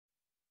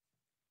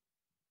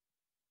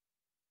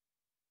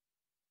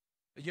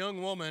A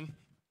young woman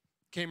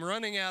came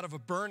running out of a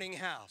burning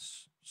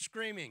house,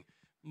 screaming,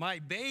 "My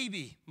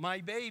baby, my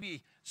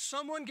baby,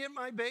 someone get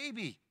my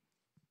baby."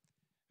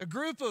 A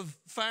group of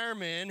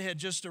firemen had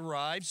just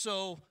arrived,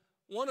 so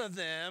one of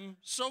them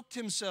soaked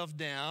himself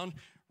down,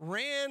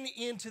 ran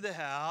into the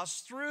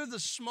house, through the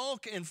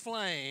smoke and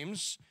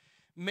flames,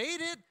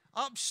 made it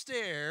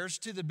upstairs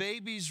to the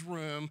baby's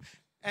room,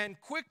 and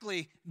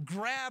quickly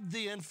grabbed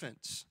the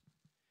infant.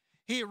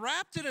 He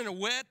wrapped it in a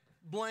wet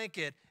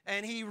blanket,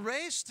 and he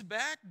raced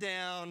back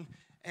down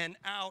and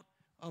out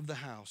of the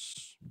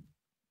house.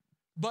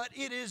 But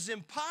it is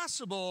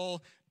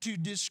impossible to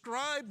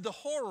describe the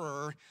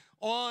horror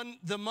on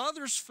the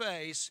mother's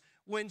face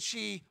when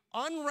she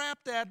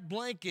unwrapped that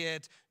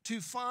blanket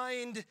to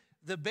find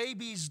the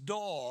baby's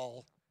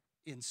doll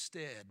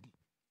instead.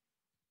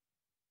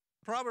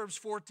 Proverbs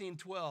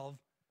 14:12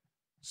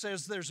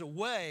 says there's a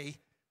way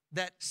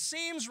that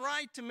seems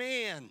right to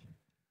man,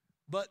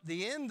 but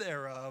the end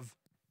thereof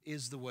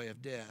is the way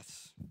of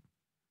death.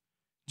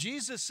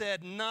 Jesus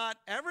said,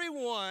 "Not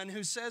everyone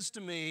who says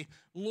to me,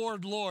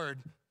 'Lord,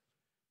 Lord,'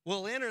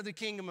 will enter the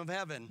kingdom of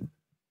heaven,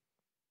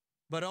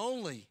 but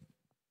only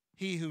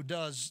he who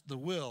does the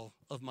will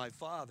of my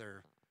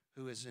Father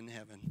who is in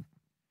heaven."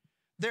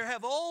 There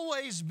have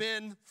always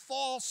been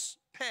false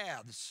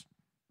paths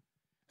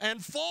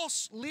and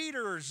false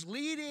leaders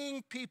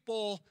leading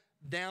people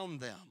down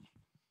them.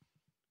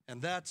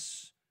 And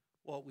that's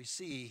what we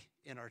see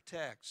in our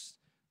text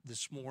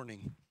this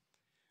morning.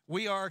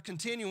 We are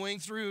continuing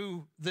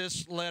through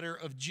this letter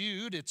of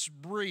Jude. It's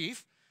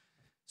brief.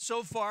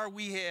 So far,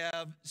 we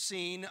have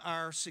seen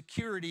our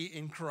security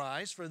in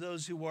Christ for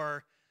those who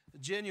are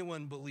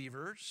genuine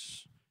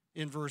believers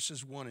in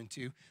verses 1 and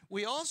 2.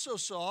 We also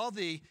saw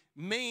the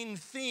main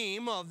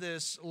theme of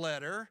this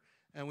letter,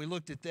 and we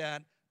looked at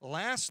that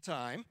last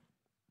time.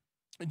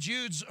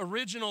 Jude's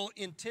original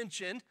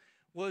intention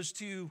was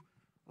to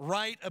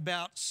write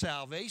about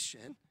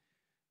salvation,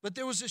 but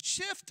there was a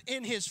shift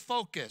in his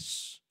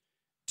focus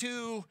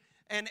to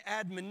an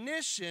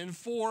admonition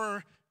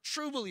for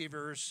true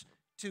believers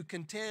to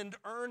contend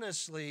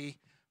earnestly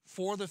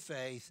for the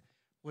faith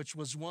which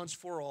was once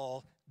for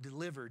all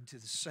delivered to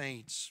the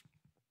saints.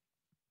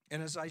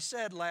 And as I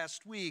said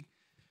last week,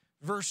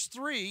 verse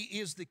 3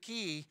 is the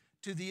key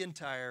to the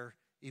entire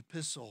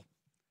epistle.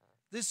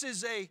 This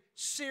is a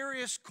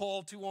serious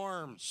call to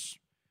arms.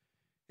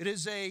 It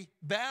is a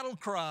battle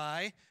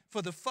cry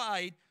for the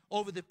fight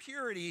over the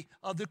purity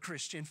of the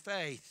Christian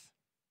faith.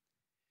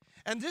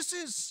 And this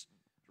is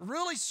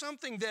really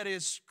something that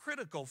is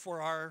critical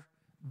for our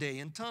day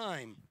and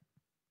time.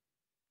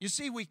 You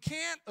see, we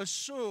can't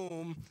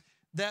assume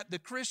that the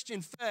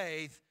Christian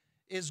faith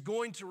is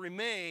going to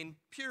remain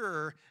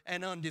pure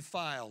and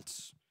undefiled.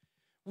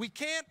 We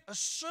can't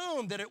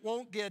assume that it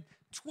won't get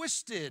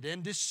twisted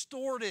and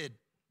distorted.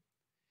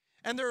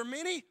 And there are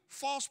many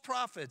false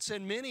prophets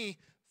and many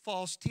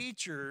false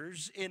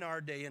teachers in our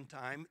day and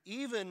time,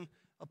 even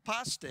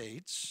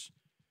apostates,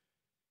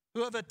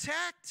 who have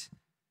attacked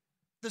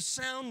the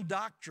sound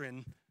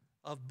doctrine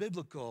of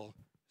biblical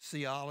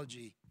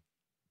theology.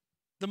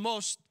 The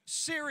most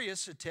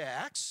serious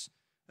attacks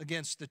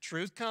against the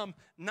truth come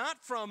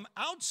not from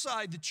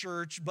outside the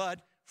church,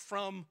 but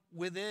from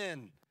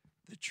within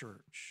the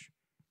church.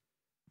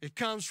 It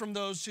comes from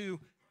those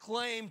who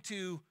claim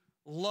to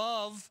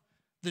love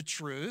the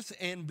truth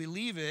and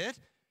believe it.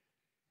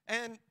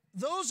 And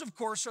those, of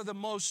course, are the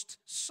most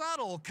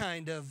subtle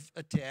kind of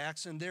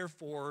attacks and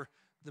therefore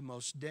the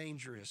most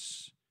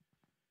dangerous.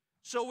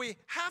 So we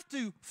have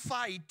to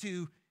fight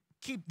to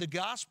keep the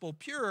gospel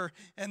pure,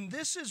 and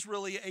this is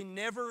really a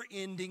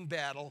never-ending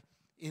battle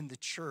in the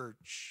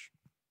church.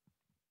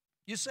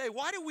 You say,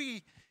 why do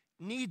we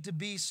need to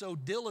be so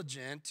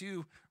diligent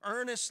to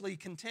earnestly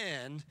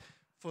contend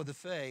for the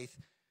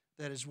faith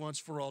that is once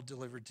for all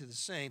delivered to the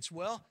saints?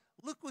 Well,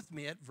 look with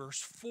me at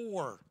verse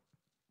 4.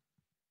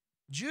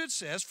 Jude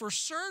says, "For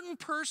certain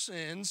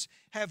persons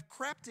have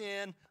crept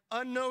in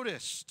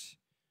unnoticed,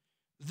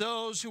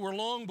 those who were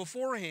long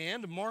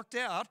beforehand marked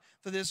out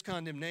for this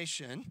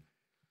condemnation,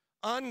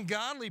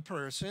 ungodly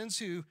persons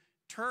who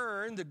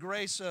turn the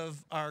grace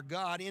of our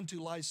God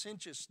into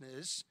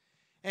licentiousness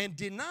and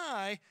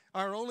deny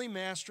our only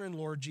Master and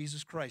Lord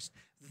Jesus Christ."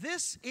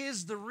 This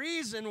is the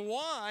reason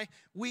why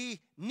we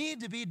need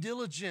to be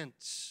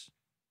diligent.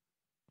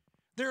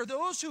 There are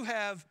those who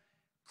have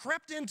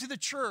crept into the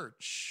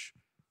church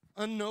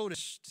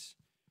unnoticed,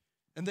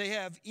 and they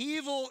have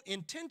evil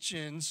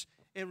intentions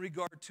in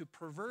regard to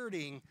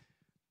perverting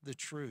the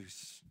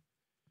truth.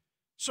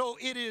 So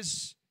it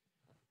is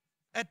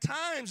at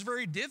times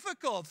very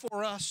difficult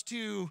for us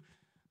to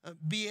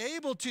be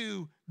able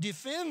to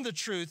defend the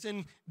truth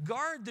and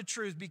guard the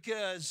truth,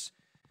 because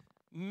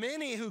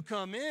many who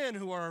come in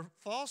who are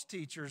false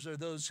teachers are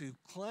those who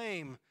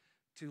claim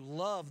to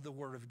love the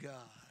Word of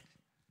God.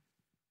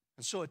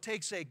 And so it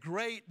takes a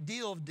great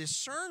deal of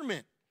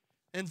discernment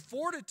and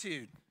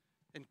fortitude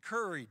and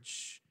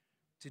courage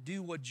to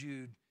do what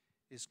Jude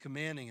is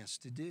commanding us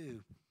to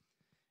do.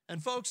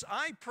 And folks,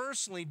 I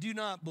personally do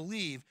not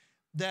believe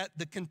that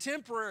the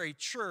contemporary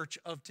church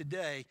of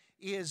today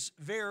is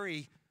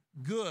very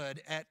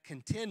good at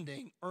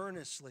contending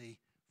earnestly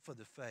for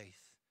the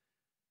faith.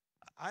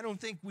 I don't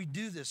think we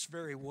do this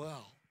very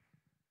well.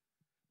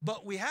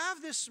 But we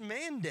have this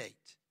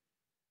mandate.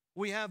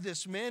 We have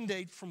this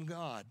mandate from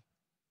God.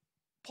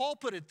 Paul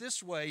put it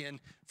this way in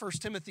 1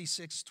 Timothy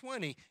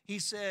 6:20. He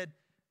said,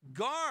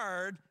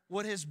 guard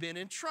what has been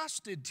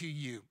entrusted to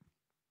you.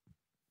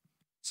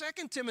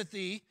 2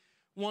 Timothy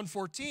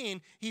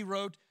 1:14, he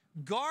wrote,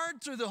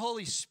 guard through the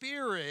Holy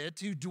Spirit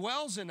who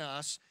dwells in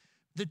us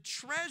the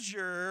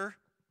treasure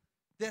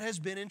that has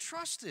been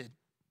entrusted.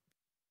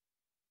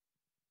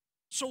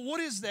 So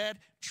what is that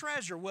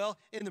treasure? Well,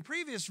 in the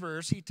previous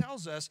verse, he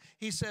tells us,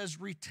 he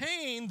says,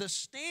 retain the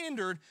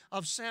standard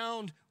of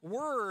sound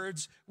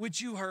words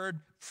which you heard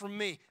from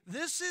me.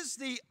 This is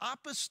the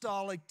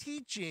apostolic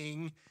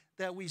teaching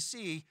that we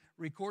see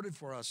recorded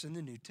for us in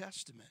the New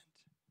Testament.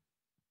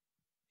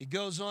 He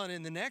goes on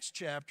in the next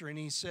chapter and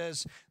he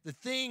says, the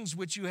things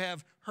which you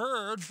have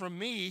heard from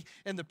me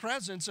in the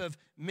presence of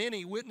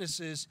many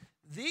witnesses,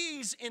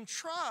 these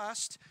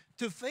entrust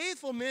to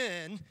faithful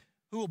men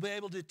who will be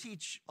able to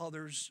teach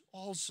others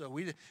also.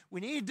 We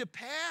need to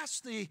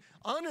pass the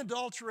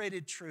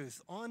unadulterated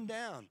truth on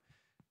down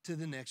to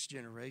the next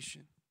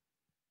generation.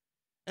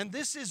 And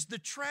this is the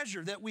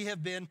treasure that we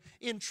have been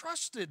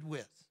entrusted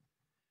with.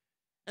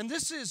 And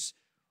this is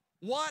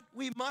what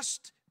we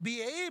must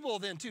be able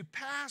then to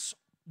pass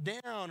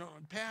down,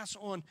 pass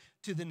on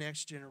to the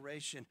next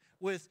generation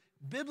with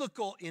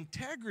biblical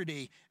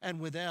integrity and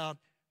without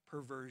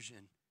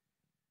perversion.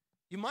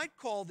 You might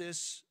call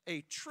this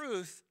a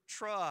truth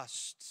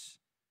trust.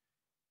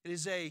 It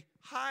is a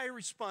high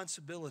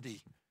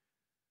responsibility.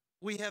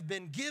 We have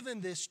been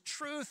given this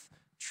truth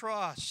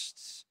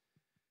trust.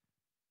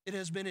 It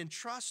has been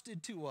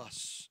entrusted to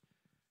us.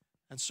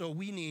 And so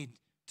we need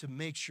to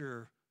make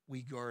sure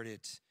we guard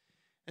it.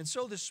 And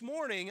so this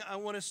morning, I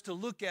want us to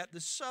look at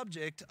the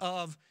subject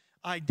of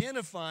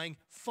identifying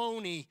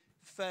phony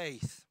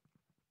faith.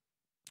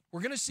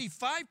 We're going to see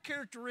 5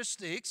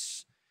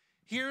 characteristics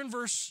here in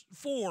verse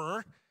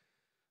 4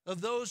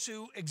 of those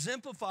who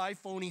exemplify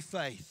phony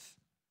faith.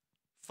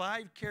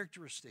 5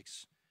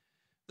 characteristics.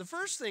 The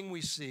first thing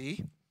we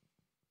see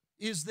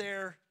is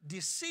their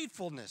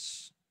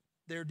deceitfulness.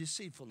 Their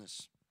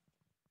deceitfulness.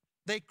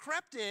 They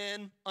crept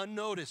in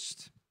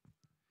unnoticed.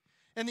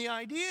 And the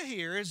idea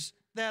here is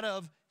that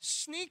of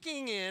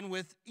sneaking in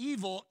with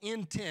evil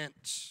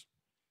intent.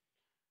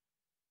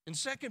 In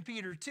 2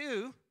 Peter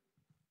 2,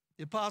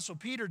 the Apostle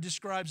Peter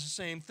describes the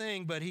same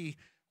thing, but he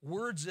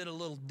words it a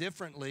little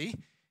differently.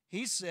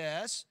 He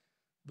says,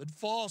 but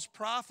false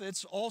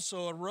prophets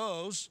also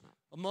arose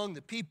among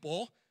the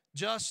people,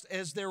 just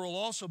as there will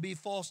also be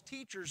false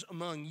teachers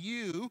among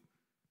you.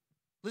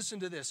 Listen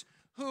to this.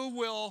 Who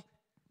will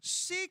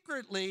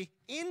secretly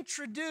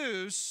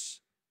introduce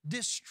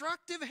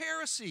destructive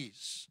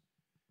heresies,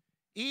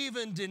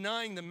 even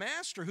denying the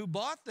master who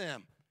bought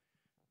them,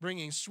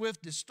 bringing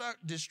swift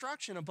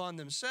destruction upon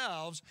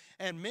themselves,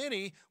 and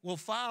many will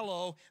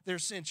follow their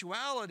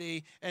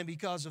sensuality, and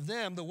because of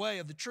them, the way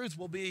of the truth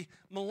will be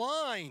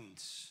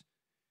maligned.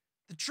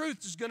 The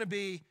truth is going to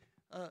be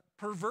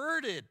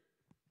perverted.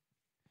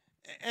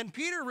 And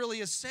Peter really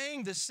is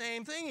saying the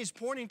same thing. He's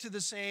pointing to the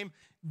same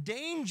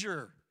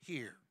danger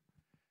here.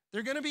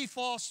 They're going to be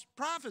false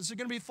prophets. They're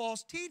going to be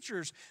false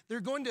teachers.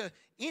 They're going to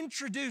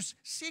introduce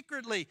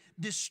secretly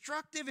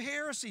destructive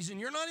heresies, and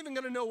you're not even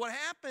going to know what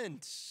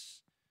happened.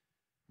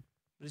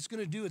 But it's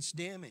going to do its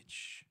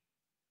damage.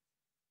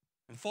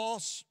 And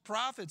false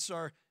prophets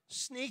are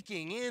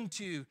sneaking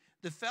into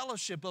the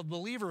fellowship of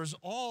believers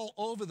all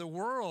over the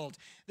world.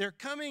 They're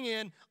coming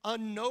in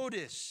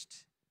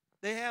unnoticed.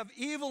 They have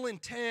evil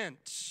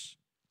intent.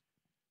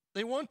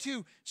 They want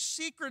to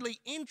secretly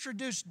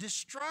introduce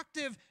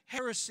destructive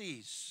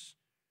heresies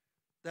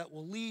that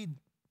will lead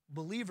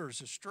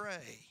believers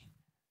astray.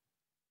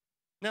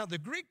 Now, the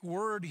Greek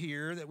word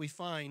here that we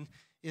find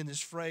in this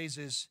phrase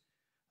is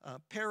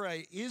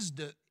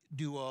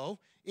paraizdouo.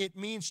 It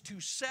means to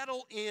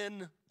settle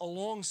in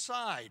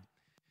alongside.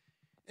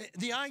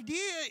 The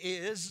idea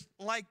is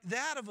like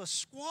that of a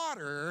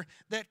squatter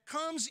that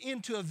comes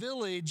into a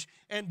village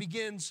and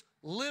begins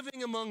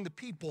living among the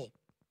people.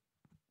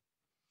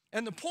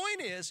 And the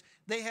point is,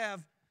 they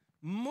have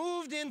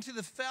moved into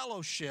the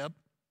fellowship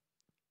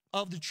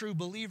of the true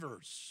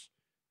believers.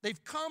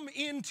 They've come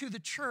into the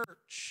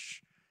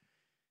church.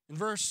 In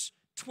verse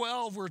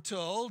 12, we're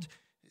told,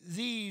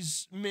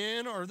 these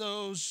men are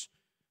those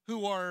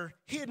who are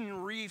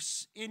hidden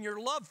reefs in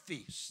your love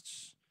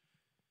feasts.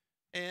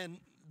 And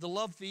the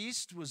love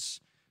feast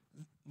was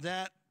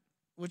that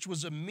which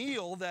was a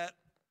meal that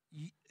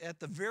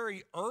at the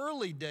very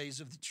early days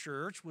of the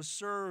church was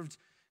served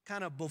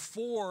kind of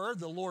before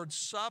the Lord's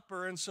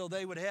Supper, and so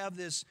they would have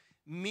this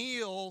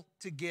meal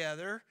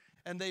together,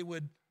 and they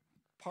would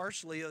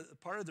partially,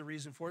 part of the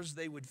reason for it is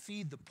they would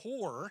feed the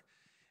poor,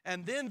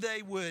 and then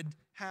they would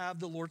have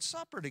the Lord's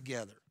Supper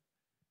together.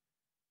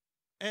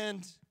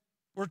 And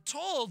we're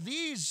told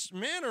these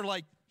men are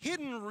like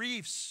hidden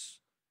reefs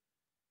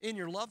in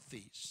your love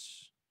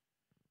feasts.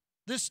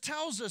 This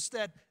tells us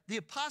that the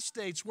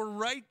apostates were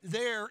right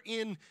there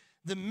in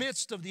the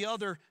midst of the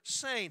other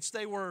saints.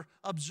 They were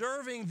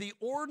observing the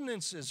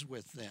ordinances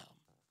with them.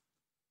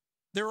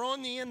 They're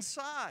on the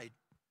inside.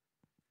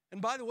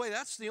 And by the way,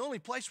 that's the only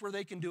place where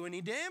they can do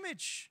any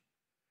damage.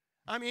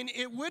 I mean,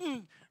 it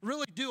wouldn't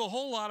really do a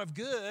whole lot of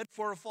good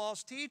for a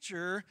false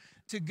teacher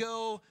to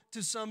go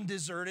to some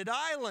deserted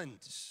island.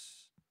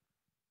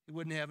 He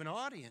wouldn't have an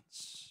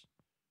audience.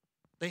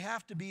 They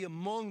have to be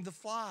among the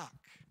flock.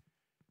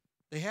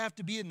 They have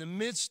to be in the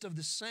midst of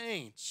the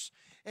saints.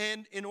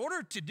 And in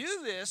order to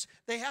do this,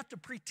 they have to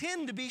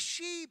pretend to be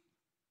sheep.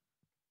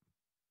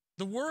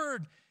 The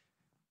word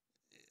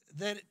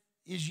that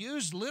is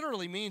used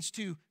literally means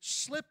to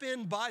slip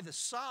in by the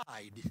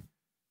side.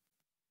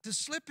 To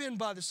slip in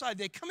by the side.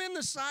 They come in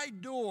the side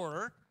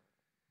door.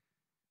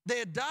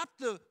 They adopt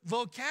the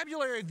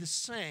vocabulary of the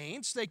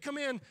saints. They come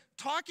in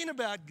talking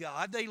about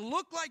God. They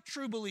look like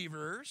true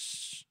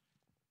believers,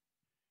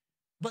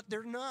 but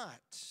they're not.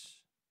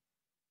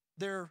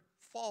 They're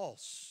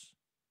false.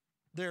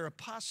 They're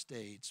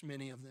apostates,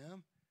 many of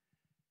them.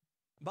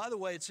 By the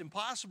way, it's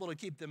impossible to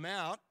keep them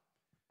out.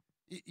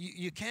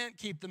 You can't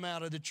keep them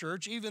out of the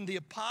church. Even the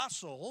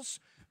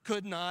apostles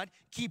could not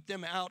keep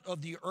them out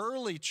of the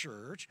early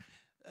church.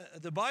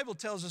 The Bible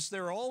tells us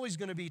there are always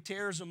going to be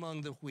tares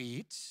among the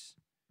wheat.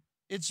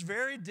 It's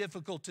very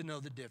difficult to know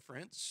the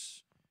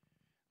difference.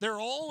 There are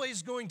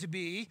always going to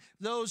be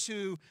those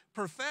who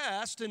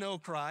profess to know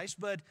Christ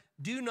but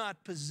do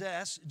not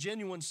possess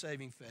genuine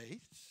saving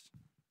faith.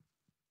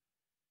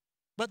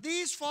 But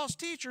these false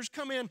teachers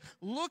come in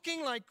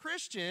looking like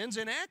Christians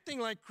and acting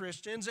like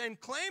Christians and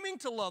claiming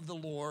to love the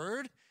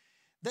Lord.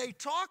 They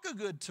talk a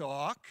good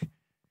talk.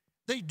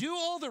 They do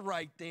all the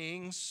right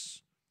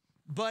things.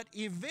 But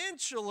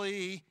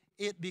eventually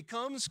it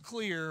becomes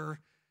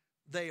clear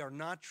they are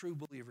not true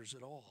believers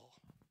at all.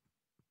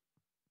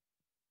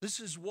 This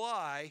is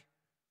why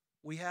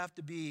we have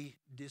to be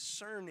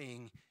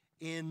discerning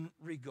in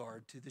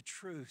regard to the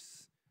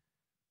truth.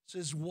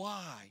 This is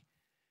why.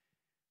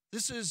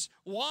 This is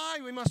why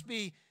we must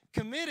be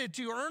committed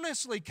to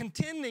earnestly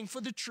contending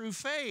for the true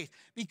faith,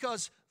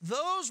 because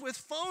those with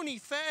phony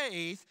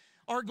faith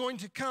are going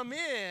to come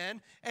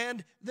in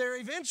and they're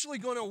eventually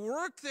going to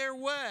work their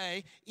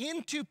way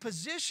into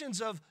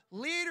positions of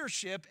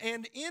leadership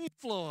and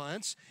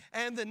influence.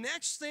 And the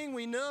next thing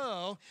we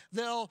know,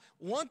 they'll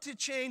want to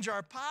change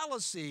our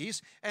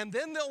policies, and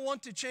then they'll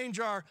want to change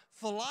our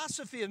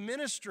philosophy of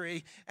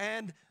ministry,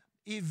 and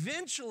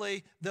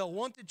eventually they'll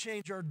want to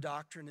change our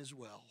doctrine as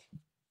well.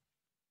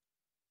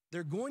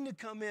 They're going to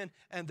come in,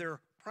 and their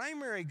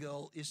primary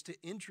goal is to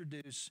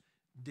introduce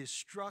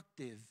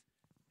destructive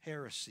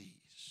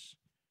heresies.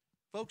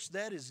 Folks,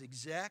 that is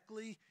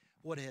exactly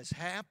what has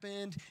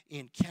happened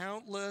in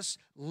countless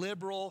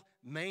liberal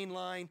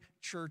mainline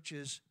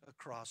churches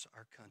across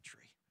our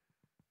country.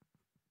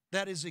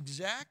 That is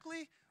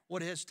exactly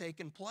what has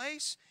taken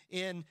place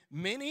in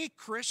many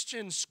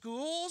Christian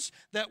schools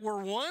that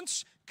were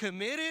once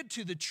committed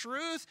to the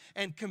truth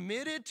and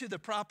committed to the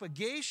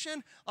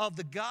propagation of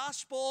the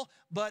gospel,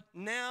 but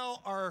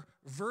now are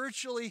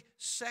virtually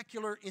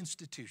secular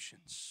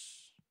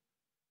institutions.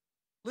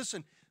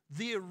 Listen,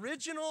 the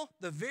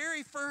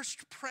very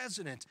first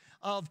president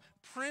of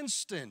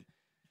Princeton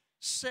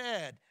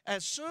said,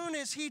 as soon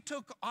as he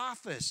took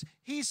office,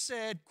 he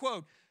said,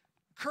 quote,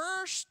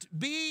 "Cursed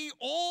be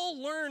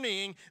all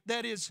learning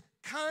that is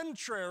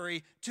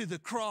contrary to the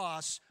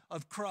cross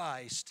of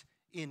Christ,"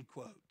 end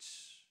quote.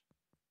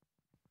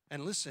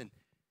 And listen,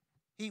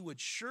 he would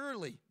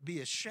surely be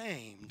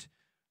ashamed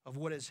of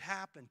what has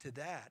happened to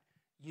that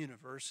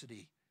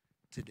university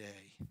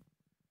today.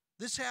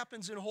 This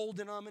happens in whole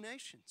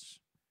denominations.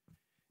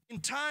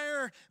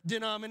 Entire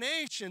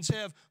denominations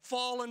have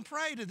fallen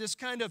prey to this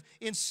kind of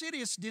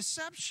insidious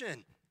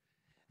deception.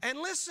 And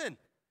listen,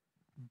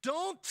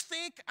 don't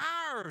think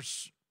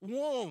ours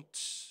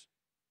won't.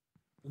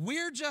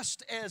 We're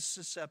just as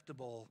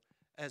susceptible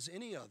as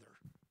any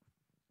other.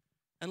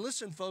 And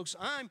listen, folks,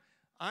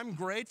 I'm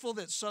grateful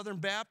that Southern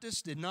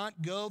Baptists did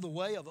not go the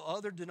way of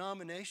other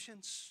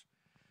denominations.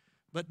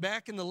 But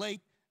back in the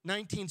late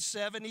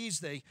 1970s,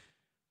 they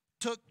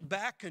took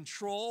back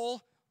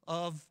control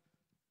of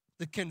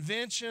the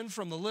convention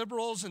from the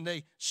liberals, and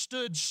they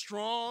stood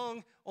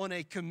strong on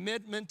a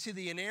commitment to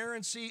the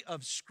inerrancy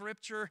of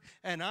Scripture,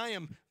 and I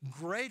am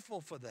grateful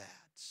for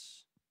that.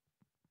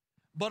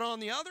 But on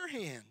the other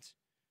hand,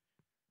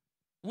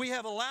 we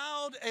have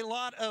allowed a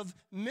lot of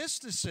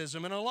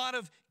mysticism and a lot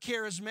of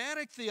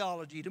charismatic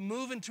theology to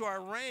move into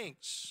our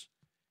ranks.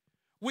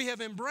 We have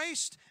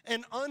embraced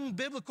an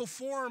unbiblical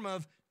form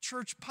of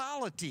church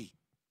polity.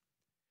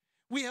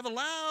 We have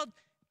allowed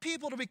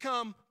people to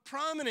become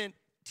prominent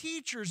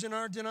teachers in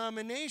our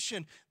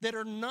denomination that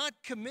are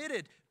not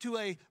committed to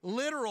a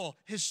literal,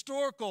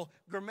 historical,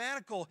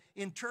 grammatical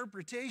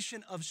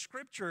interpretation of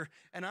Scripture.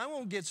 And I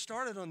won't get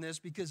started on this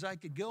because I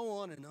could go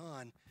on and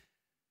on.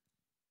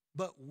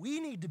 But we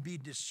need to be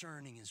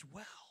discerning as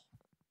well.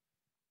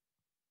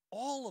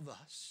 All of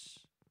us.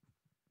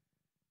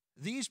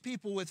 These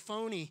people with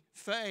phony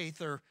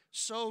faith are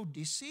so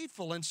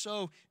deceitful and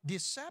so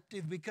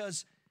deceptive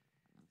because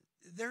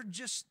they're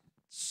just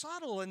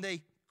subtle and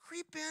they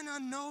creep in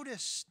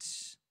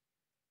unnoticed.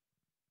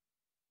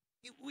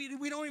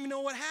 We don't even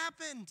know what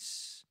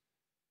happens.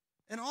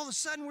 And all of a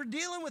sudden we're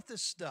dealing with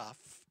this stuff.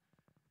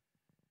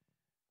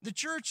 The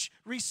church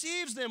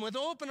receives them with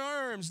open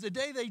arms the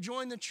day they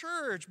join the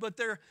church, but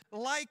they're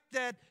like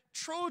that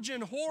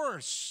Trojan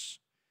horse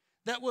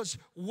that was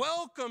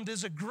welcomed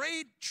as a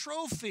great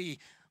trophy,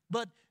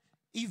 but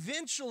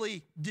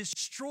eventually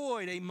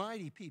destroyed a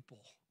mighty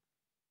people.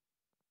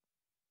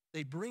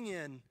 They bring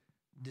in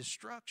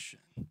destruction.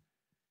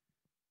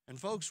 And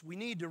folks, we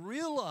need to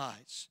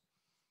realize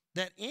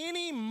that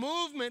any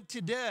movement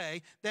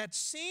today that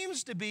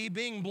seems to be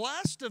being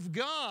blessed of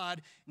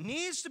God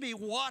needs to be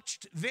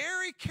watched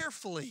very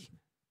carefully.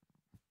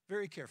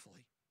 Very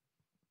carefully.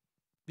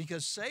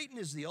 Because Satan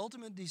is the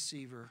ultimate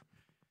deceiver,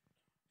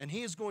 and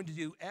he is going to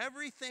do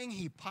everything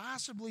he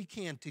possibly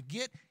can to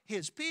get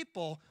his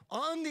people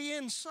on the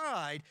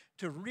inside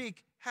to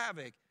wreak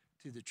havoc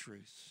to the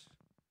truth.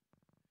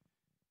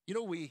 You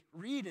know, we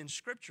read in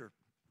Scripture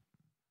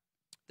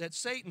that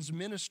Satan's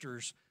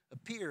ministers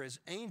appear as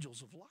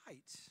angels of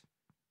light.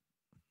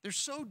 They're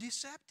so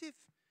deceptive.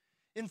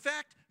 In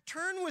fact,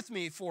 turn with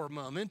me for a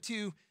moment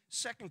to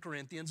 2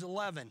 Corinthians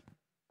 11.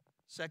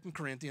 2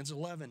 Corinthians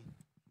 11.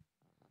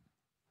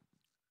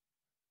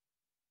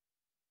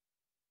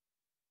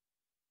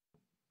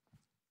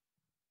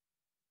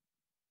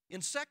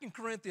 In 2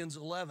 Corinthians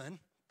 11,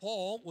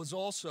 Paul was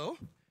also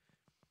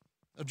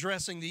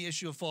addressing the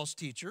issue of false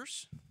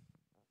teachers.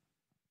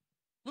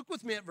 Look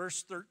with me at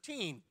verse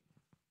 13.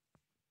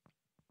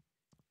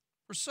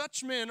 For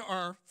such men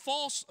are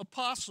false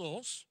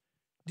apostles,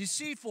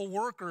 deceitful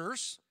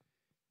workers,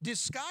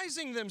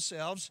 disguising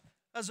themselves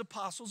as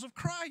apostles of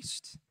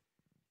Christ.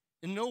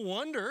 And no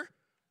wonder,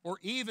 or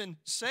even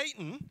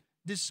Satan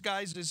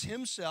disguises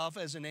himself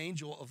as an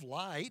angel of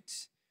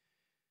light.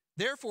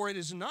 Therefore, it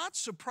is not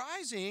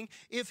surprising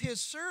if his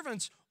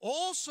servants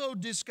also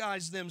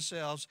disguise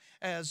themselves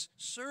as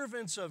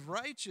servants of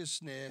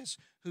righteousness,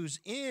 whose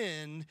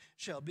end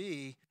shall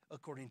be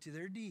according to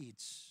their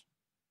deeds.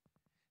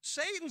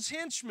 Satan's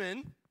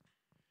henchmen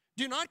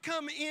do not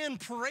come in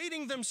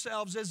parading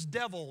themselves as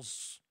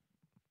devils.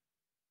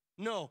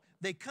 No,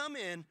 they come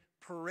in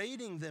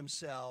parading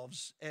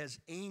themselves as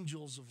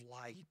angels of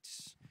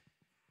light.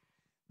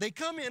 They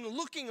come in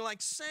looking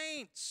like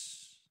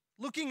saints,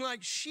 looking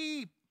like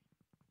sheep.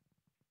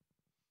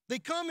 They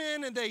come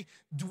in and they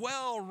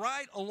dwell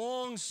right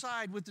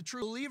alongside with the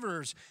true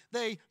believers.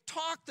 They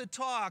talk the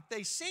talk.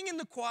 They sing in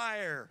the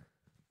choir.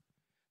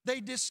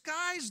 They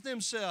disguise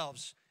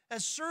themselves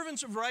as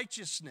servants of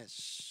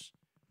righteousness.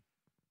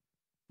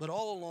 But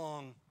all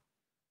along,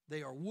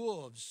 they are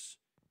wolves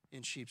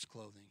in sheep's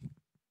clothing.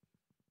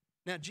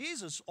 Now,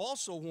 Jesus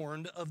also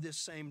warned of this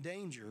same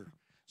danger.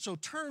 So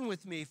turn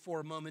with me for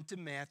a moment to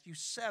Matthew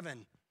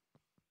 7.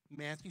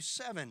 Matthew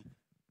 7.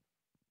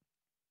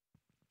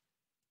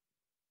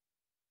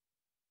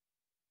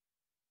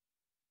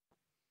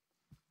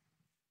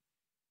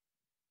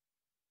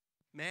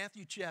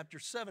 Matthew chapter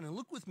 7, and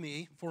look with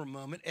me for a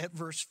moment at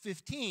verse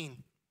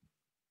 15.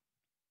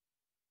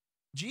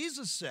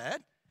 Jesus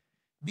said,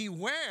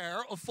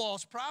 "Beware of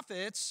false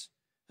prophets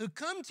who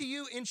come to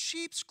you in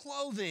sheep's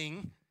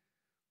clothing,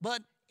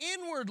 but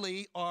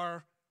inwardly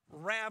are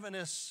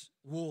ravenous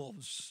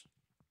wolves."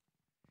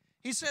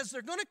 He says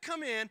they're going to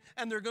come in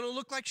and they're going to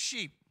look like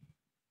sheep.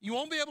 You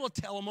won't be able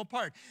to tell them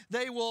apart.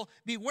 They will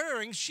be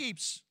wearing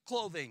sheep's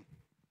clothing.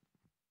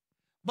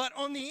 But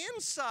on the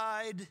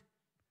inside,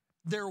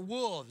 they're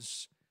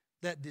wolves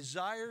that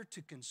desire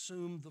to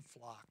consume the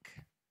flock.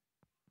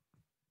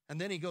 And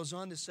then he goes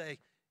on to say,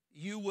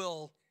 you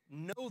will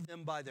know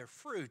them by their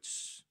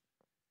fruits.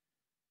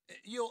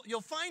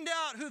 You'll find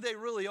out who they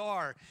really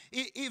are.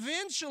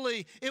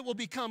 Eventually, it will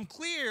become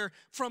clear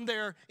from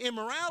their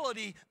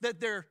immorality that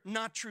they're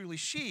not truly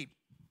sheep.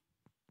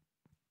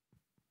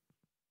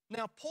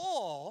 Now,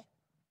 Paul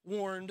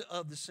warned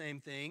of the same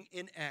thing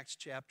in Acts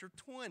chapter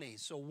 20.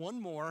 So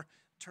one more,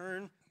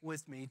 turn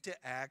with me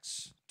to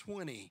Acts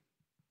 20.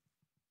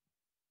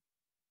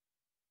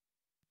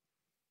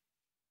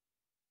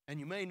 And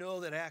you may know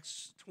that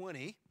Acts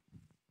 20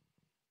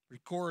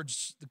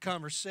 records the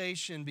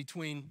conversation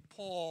between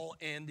Paul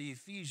and the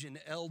Ephesian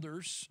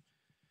elders.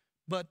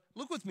 But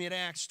look with me at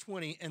Acts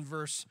 20 and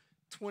verse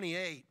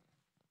 28.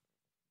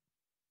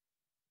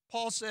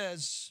 Paul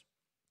says,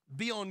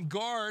 "Be on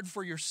guard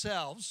for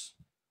yourselves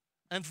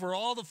and for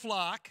all the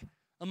flock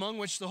among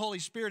which the Holy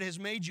Spirit has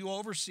made you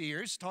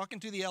overseers," talking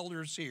to the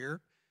elders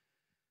here,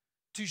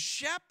 "to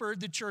shepherd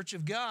the church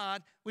of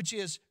God, which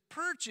is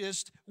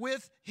purchased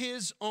with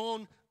his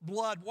own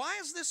blood." Why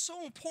is this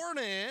so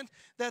important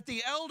that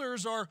the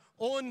elders are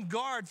on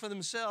guard for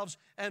themselves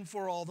and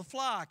for all the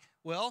flock?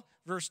 Well,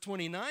 verse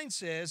 29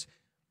 says,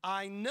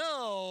 "I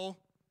know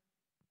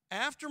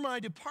after my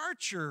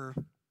departure,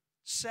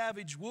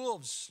 savage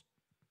wolves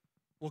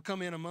will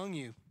come in among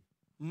you,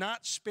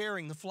 not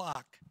sparing the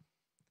flock.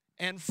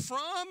 And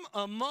from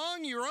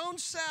among your own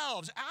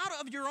selves, out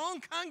of your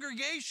own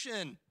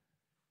congregation,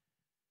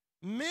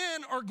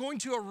 men are going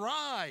to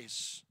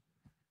arise,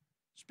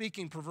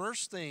 speaking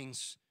perverse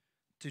things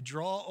to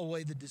draw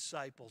away the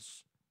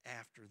disciples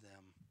after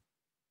them.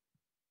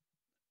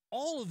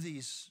 All of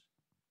these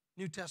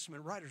New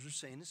Testament writers are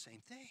saying the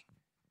same thing.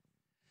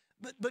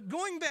 But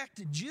going back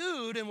to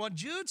Jude and what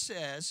Jude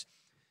says,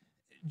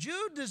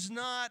 Jude does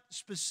not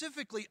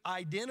specifically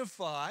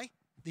identify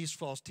these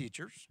false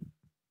teachers.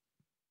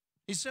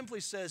 He simply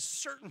says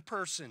certain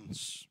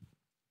persons.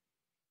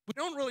 We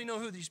don't really know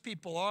who these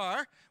people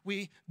are.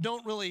 We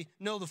don't really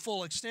know the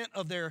full extent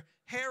of their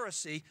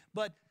heresy,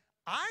 but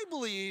I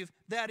believe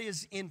that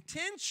is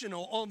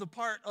intentional on the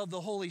part of the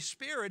Holy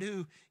Spirit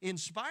who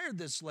inspired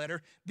this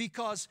letter,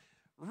 because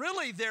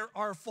really there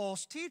are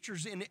false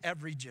teachers in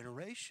every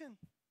generation.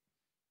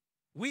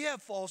 We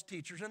have false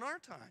teachers in our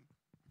time.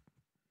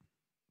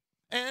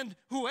 And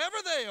whoever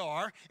they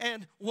are,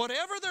 and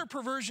whatever their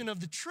perversion of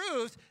the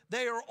truth,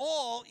 they are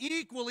all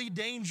equally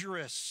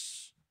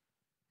dangerous.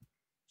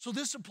 So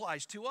this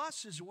applies to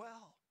us as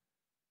well.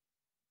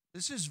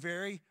 This is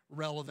very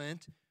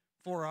relevant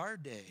for our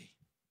day.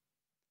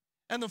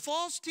 And the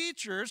false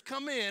teachers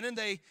come in and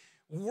they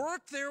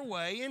work their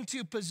way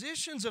into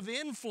positions of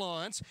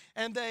influence,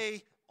 and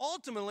they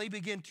ultimately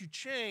begin to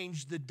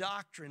change the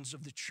doctrines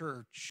of the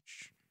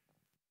church.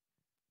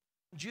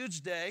 In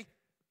Jude's day,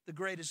 the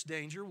greatest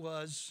danger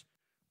was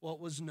what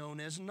was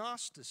known as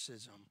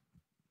Gnosticism.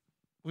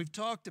 We've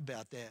talked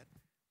about that.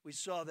 We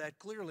saw that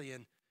clearly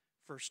in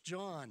 1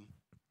 John.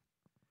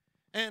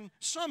 And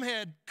some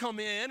had come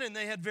in and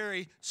they had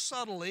very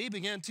subtly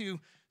began to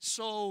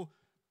sow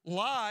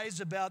lies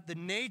about the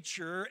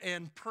nature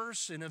and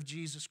person of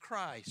Jesus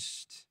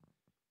Christ.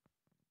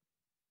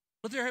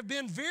 But there have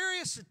been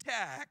various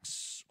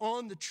attacks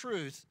on the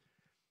truth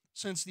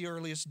since the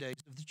earliest days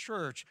of the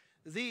church.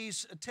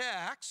 These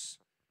attacks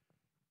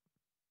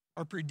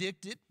are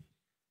predicted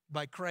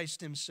by Christ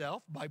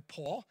himself, by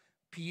Paul,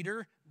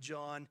 Peter,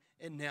 John,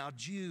 and now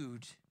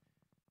Jude.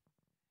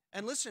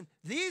 And listen,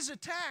 these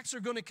attacks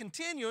are going to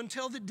continue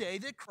until the day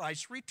that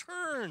Christ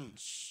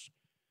returns.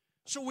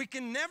 So we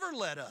can never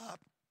let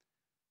up.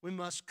 We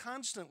must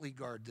constantly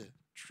guard the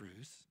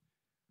truth.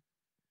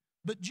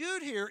 But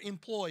Jude here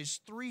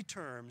employs three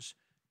terms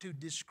to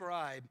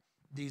describe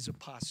these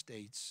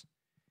apostates.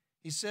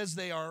 He says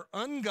they are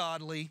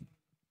ungodly,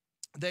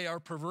 they are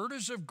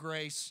perverters of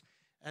grace,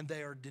 and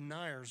they are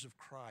deniers of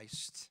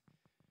Christ.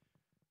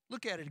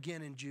 Look at it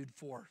again in Jude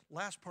 4,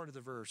 last part of the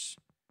verse.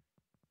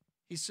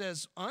 He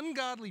says,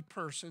 ungodly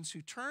persons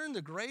who turn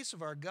the grace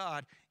of our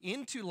God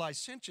into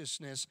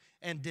licentiousness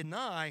and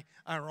deny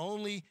our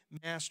only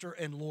Master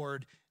and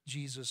Lord,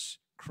 Jesus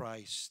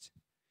Christ.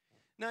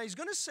 Now, he's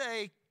going to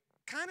say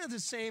kind of the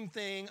same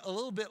thing a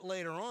little bit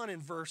later on in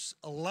verse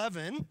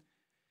 11.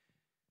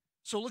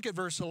 So look at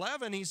verse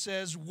 11. He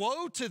says,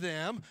 woe to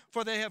them,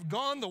 for they have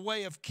gone the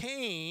way of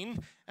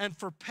Cain, and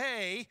for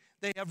pay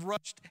they have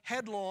rushed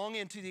headlong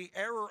into the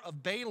error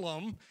of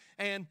Balaam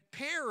and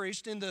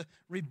perished in the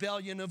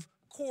rebellion of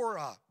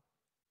Korah.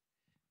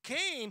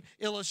 Cain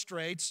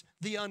illustrates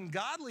the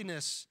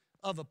ungodliness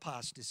of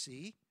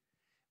apostasy.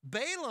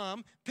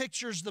 Balaam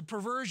pictures the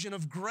perversion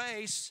of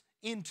grace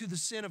into the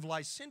sin of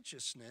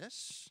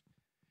licentiousness.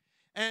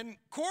 And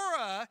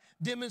Korah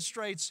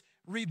demonstrates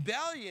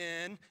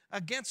rebellion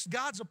against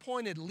God's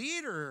appointed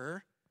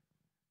leader,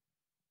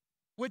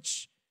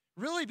 which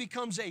really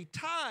becomes a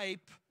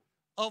type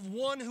of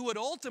one who would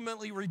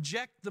ultimately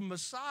reject the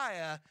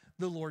Messiah,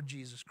 the Lord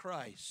Jesus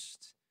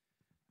Christ.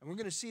 And we're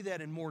going to see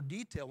that in more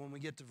detail when we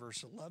get to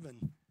verse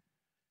 11.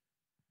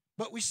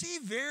 But we see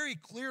very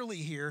clearly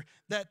here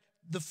that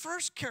the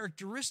first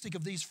characteristic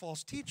of these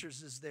false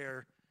teachers is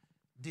their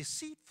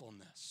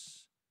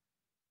deceitfulness.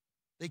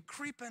 They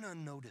creep in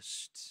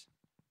unnoticed.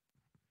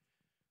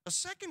 A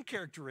second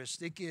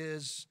characteristic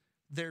is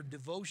their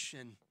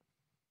devotion.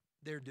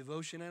 Their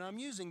devotion, and I'm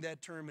using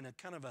that term in a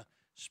kind of a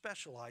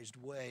specialized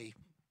way.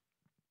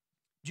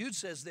 Jude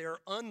says they are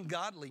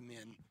ungodly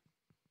men.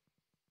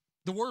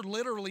 The word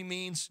literally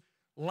means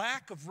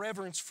lack of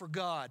reverence for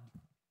God.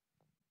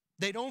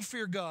 They don't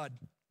fear God.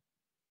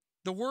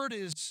 The word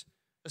is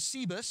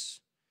asebus.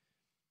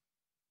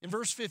 In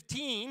verse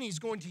 15, he's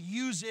going to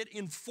use it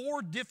in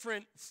 4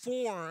 different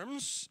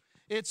forms.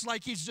 It's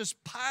like he's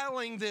just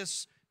piling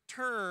this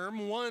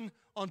term one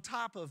on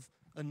top of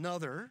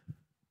another.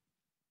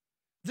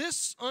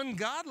 This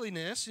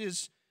ungodliness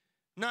is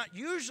not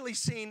usually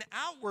seen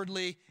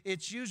outwardly,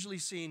 it's usually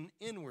seen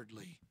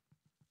inwardly.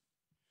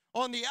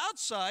 On the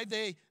outside,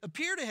 they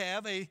appear to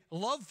have a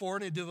love for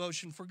and a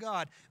devotion for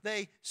God.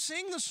 They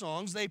sing the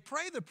songs, they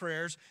pray the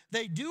prayers,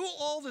 they do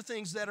all the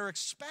things that are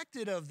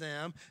expected of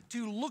them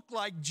to look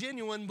like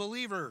genuine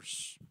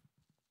believers.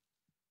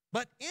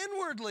 But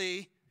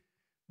inwardly,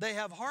 they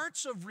have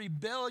hearts of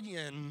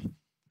rebellion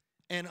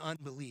and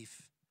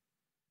unbelief.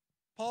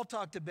 Paul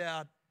talked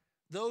about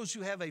those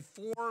who have a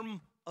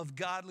form of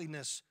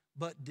godliness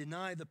but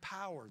deny the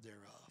power thereof.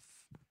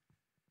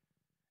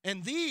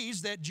 And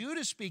these that Jude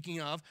is speaking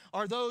of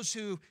are those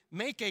who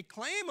make a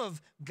claim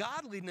of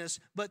godliness,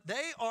 but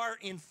they are,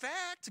 in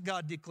fact,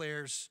 God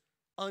declares,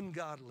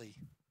 ungodly.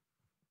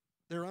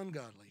 They're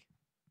ungodly.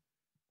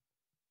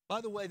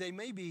 By the way, they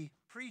may be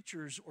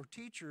preachers or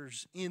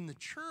teachers in the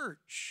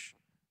church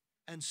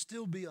and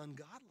still be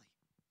ungodly.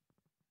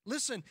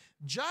 Listen,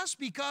 just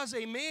because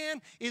a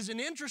man is an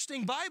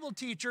interesting Bible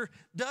teacher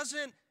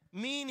doesn't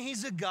mean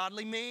he's a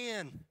godly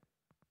man.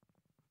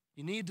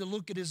 You need to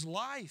look at his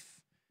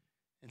life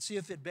and see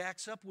if it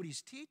backs up what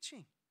he's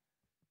teaching.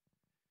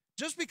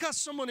 Just because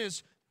someone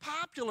is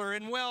popular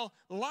and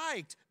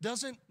well-liked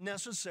doesn't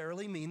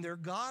necessarily mean they're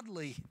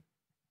godly.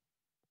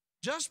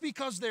 Just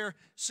because they're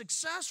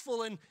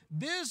successful in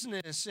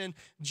business and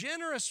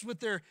generous with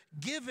their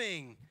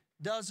giving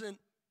doesn't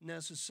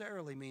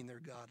necessarily mean they're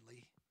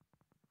godly.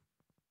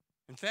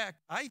 In fact,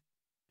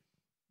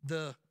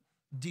 the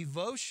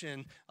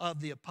devotion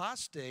of the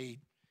apostate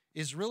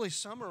is really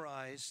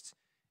summarized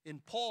in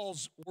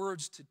Paul's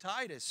words to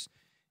Titus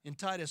in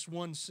Titus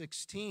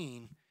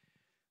 1:16.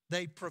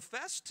 They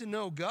profess to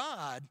know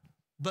God,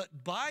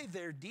 but by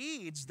their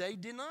deeds they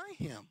deny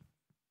him,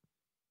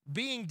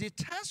 being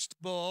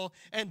detestable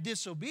and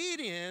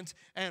disobedient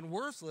and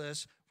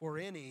worthless for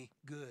any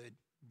good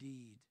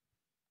deed.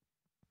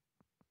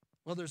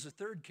 Well, there's a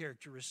third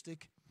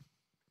characteristic,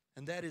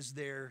 and that is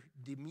their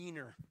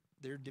demeanor.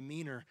 Their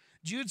demeanor.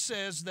 Jude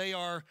says they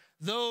are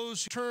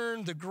those who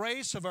turn the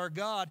grace of our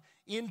God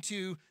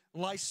into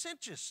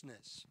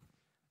licentiousness.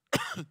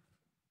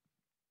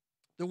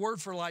 The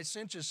word for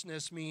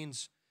licentiousness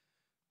means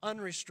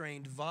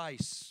unrestrained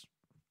vice.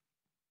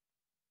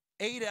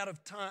 8 out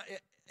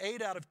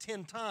of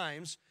 10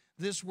 times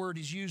this word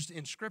is used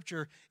in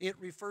Scripture, it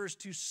refers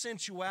to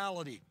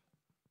sensuality.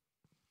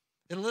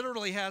 It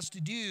literally has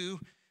to do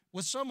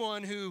with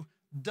someone who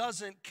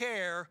doesn't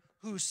care,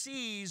 who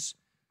sees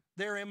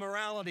their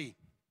immorality.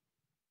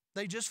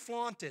 They just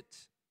flaunt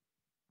it.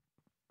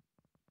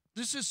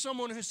 This is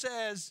someone who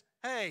says,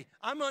 hey,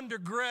 I'm under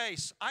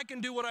grace. I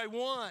can do what I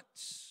want.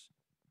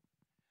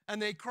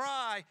 And they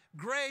cry,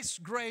 grace,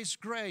 grace,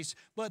 grace.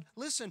 But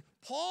listen,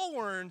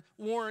 Paul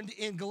warned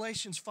in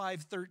Galatians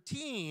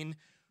 5:13,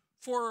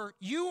 for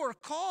you are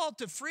called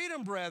to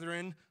freedom,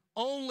 brethren,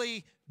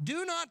 only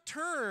do not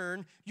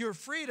turn your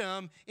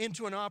freedom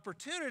into an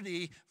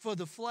opportunity for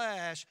the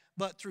flesh,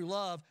 but through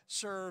love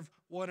serve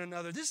one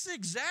another. This is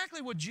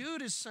exactly what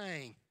Jude is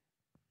saying.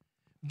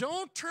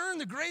 Don't turn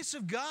the grace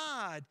of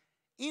God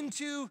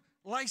into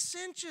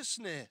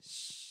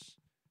licentiousness.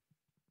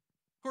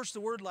 Of course,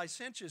 the word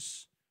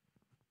licentious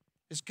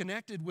is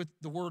connected with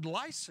the word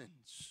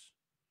license.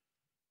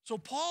 So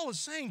Paul is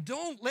saying,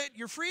 don't let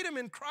your freedom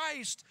in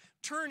Christ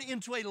turn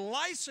into a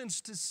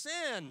license to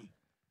sin.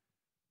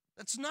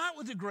 That's not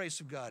what the grace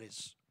of God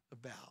is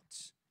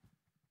about.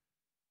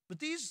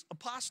 But these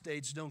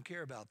apostates don't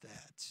care about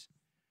that.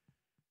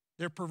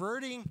 They're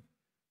perverting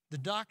the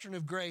doctrine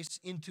of grace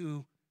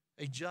into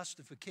a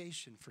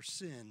justification for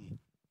sin.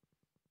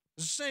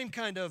 It's the same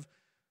kind of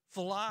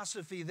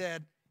philosophy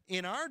that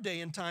in our day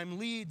and time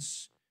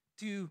leads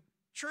to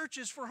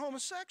churches for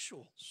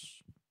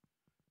homosexuals.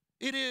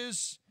 It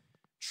is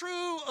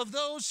true of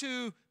those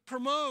who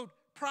promote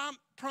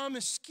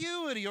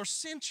promiscuity or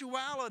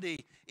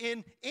sensuality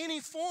in any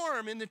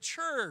form in the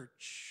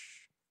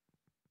church.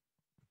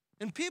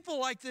 And people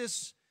like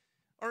this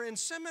are in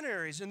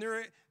seminaries and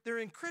they're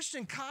in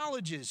Christian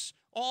colleges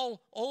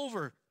all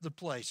over the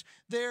place.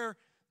 They're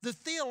the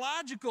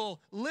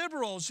theological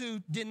liberals who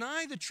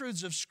deny the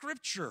truths of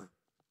Scripture.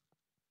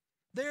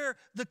 They're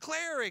the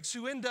clerics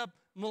who end up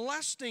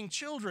molesting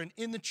children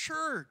in the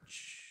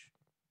church.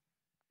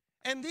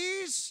 And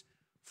these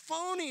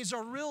phonies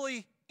are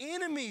really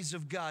enemies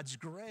of God's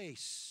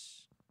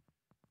grace.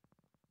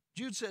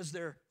 Jude says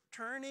they're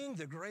turning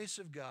the grace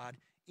of God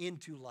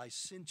into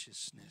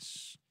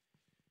licentiousness.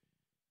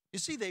 You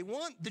see, they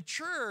want the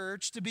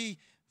church to be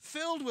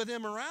filled with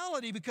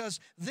immorality because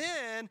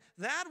then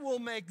that will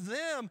make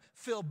them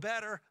feel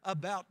better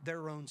about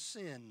their own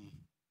sin.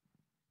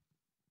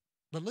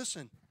 But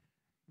listen,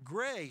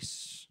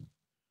 grace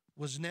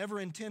was never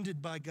intended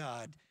by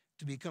God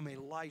to become a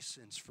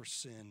license for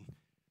sin.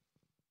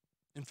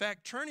 In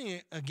fact,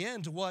 turning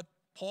again to what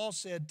Paul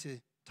said to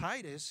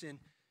Titus, in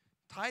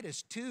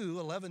Titus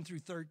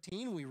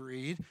 2:11-13, we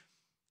read,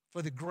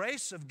 for the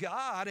grace of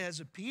God has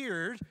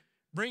appeared,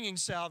 bringing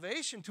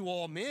salvation to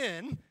all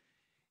men,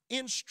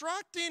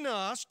 instructing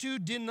us to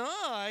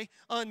deny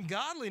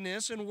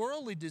ungodliness and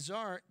worldly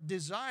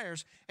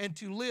desires and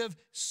to live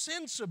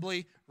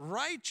sensibly,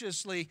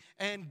 righteously,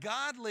 and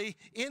godly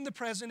in the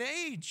present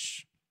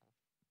age,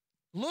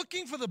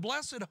 looking for the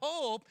blessed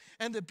hope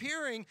and the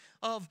appearing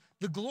of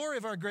the glory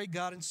of our great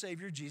God and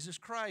Savior, Jesus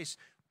Christ.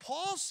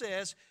 Paul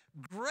says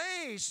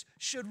grace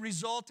should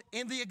result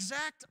in the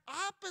exact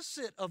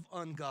opposite of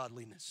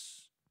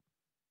ungodliness.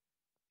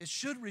 It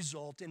should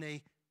result in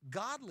a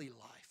godly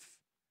life.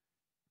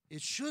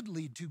 It should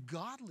lead to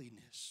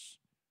godliness.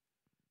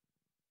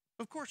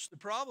 Of course, the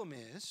problem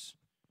is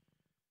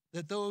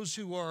that those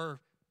who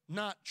are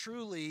not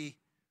truly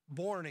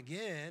born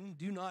again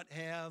do not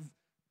have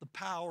the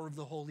power of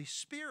the Holy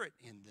Spirit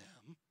in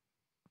them.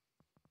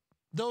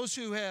 Those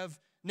who have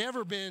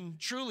never been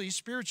truly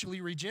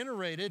spiritually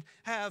regenerated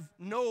have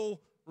no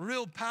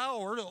real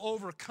power to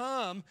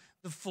overcome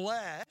the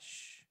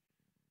flesh,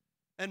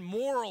 and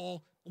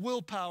moral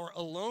willpower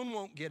alone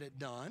won't get it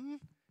done.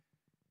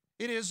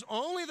 It is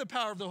only the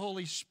power of the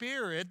Holy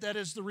Spirit that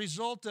is the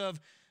result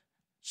of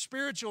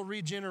spiritual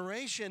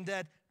regeneration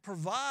that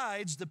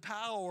provides the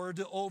power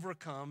to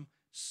overcome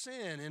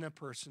sin in a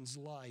person's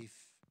life.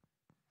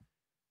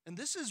 And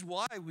this is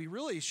why we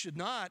really should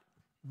not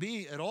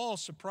be at all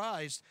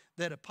surprised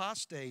that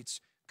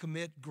apostates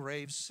commit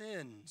grave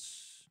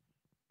sins.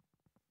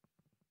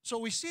 So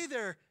we see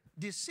their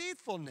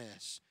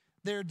deceitfulness,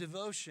 their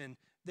devotion,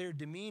 their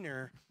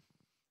demeanor,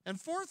 and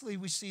fourthly,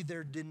 we see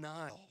their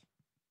denial.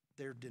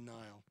 Their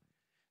denial.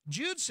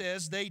 Jude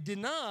says they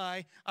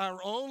deny our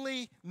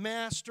only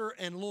Master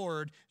and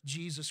Lord,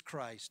 Jesus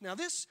Christ. Now,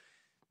 this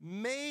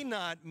may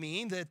not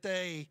mean that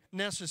they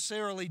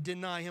necessarily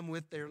deny him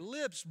with their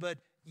lips, but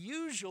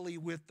usually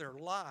with their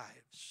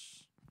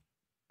lives.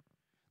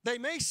 They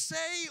may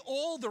say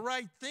all the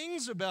right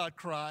things about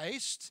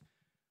Christ,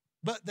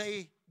 but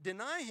they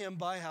deny him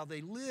by how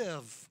they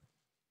live.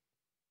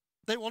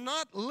 They will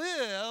not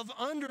live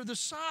under the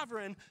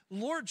sovereign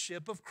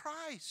lordship of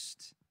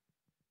Christ.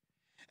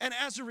 And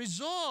as a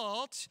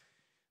result,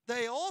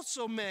 they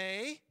also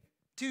may,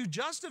 to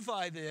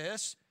justify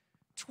this,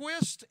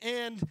 twist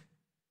and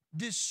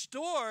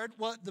distort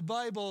what the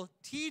Bible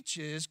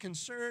teaches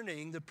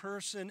concerning the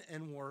person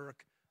and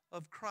work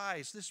of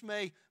Christ. This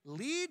may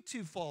lead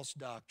to false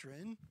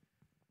doctrine,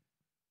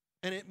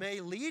 and it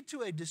may lead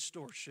to a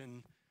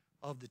distortion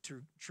of the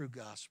true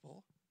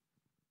gospel.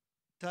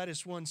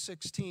 Titus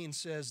 1:16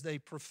 says, they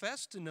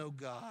profess to know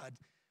God,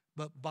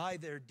 but by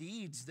their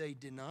deeds they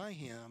deny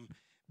him,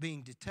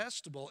 being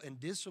detestable and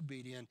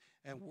disobedient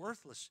and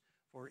worthless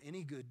for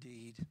any good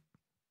deed.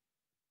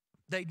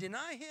 They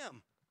deny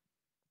him.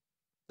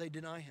 They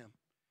deny him.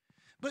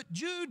 But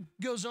Jude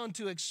goes on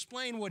to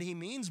explain what he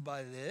means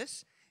by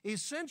this.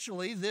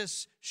 Essentially,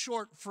 this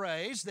short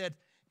phrase that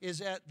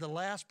is at the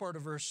last part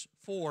of verse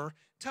 4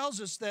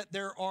 tells us that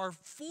there are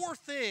four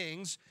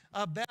things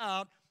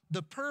about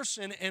the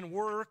person and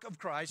work of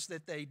Christ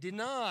that they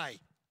deny.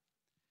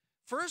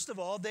 First of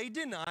all, they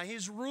deny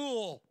his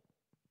rule.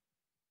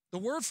 The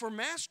word for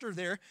master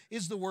there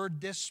is the word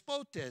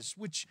despotes,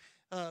 which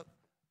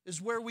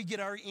is where we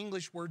get our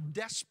English word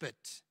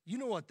despot. You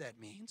know what that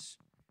means.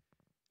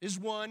 It is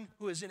one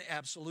who is an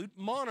absolute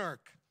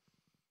monarch.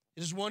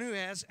 It is one who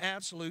has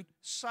absolute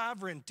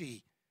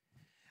sovereignty.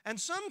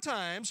 And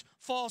sometimes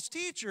false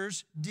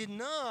teachers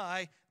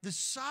deny the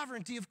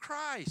sovereignty of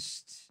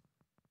Christ.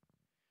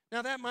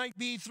 Now that might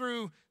be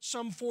through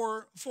some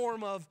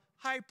form of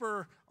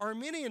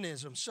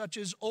hyper-Arminianism, such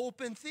as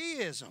open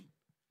theism.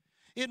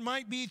 It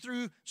might be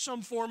through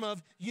some form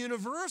of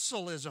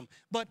universalism.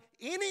 But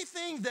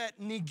anything that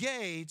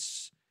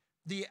negates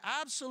the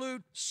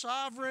absolute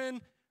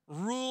sovereign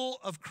rule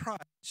of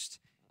Christ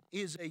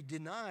is a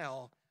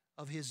denial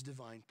of his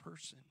divine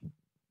person.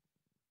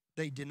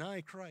 They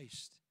deny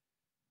Christ.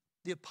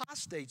 The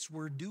apostates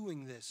were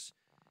doing this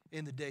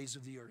in the days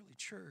of the early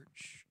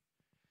church.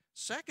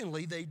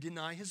 Secondly, they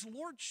deny his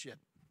lordship.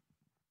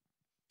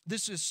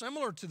 This is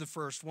similar to the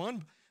first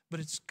one, but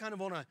it's kind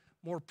of on a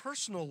more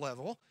personal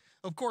level.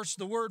 Of course,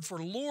 the word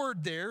for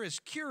Lord there is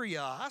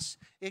kurios.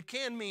 It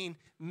can mean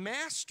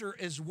master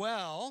as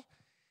well.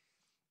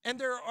 And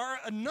there are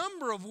a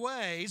number of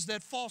ways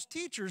that false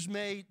teachers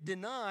may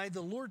deny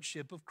the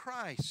lordship of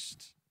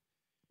Christ.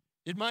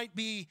 It might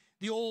be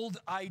the old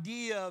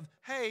idea of,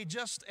 hey,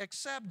 just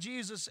accept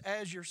Jesus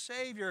as your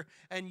Savior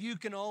and you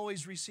can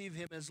always receive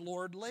him as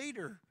Lord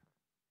later.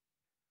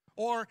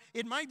 Or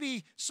it might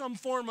be some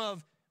form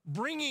of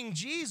bringing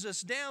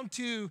Jesus down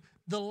to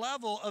the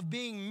level of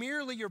being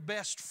merely your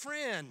best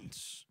friend,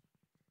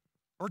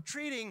 or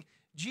treating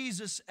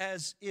Jesus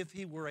as if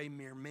he were a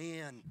mere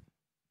man.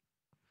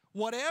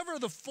 Whatever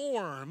the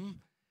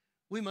form,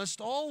 we must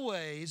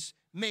always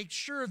make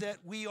sure that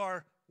we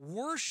are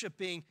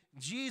worshiping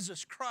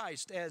Jesus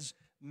Christ as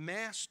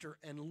Master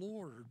and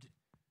Lord.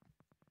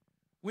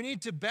 We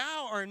need to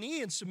bow our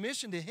knee in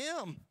submission to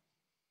him.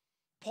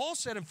 Paul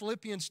said in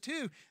Philippians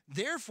 2,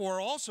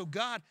 therefore also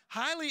God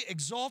highly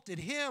exalted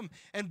him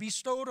and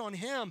bestowed on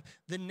him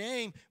the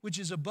name which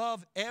is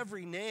above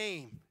every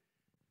name,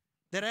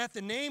 that at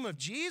the name of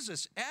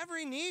Jesus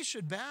every knee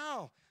should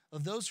bow,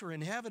 of those who are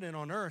in heaven and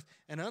on earth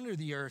and under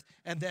the earth,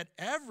 and that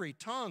every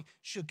tongue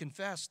should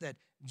confess that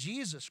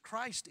Jesus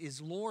Christ is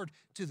Lord,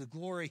 to the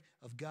glory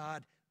of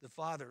God the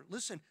Father.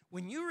 Listen,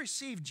 when you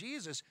receive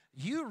Jesus,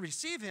 you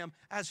receive him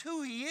as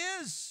who he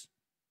is.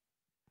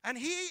 And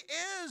he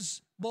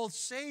is both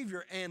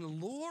Savior and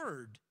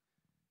Lord.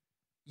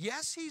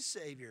 Yes, he's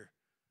Savior,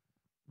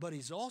 but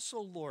he's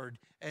also Lord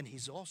and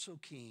he's also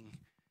King.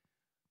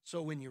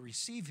 So when you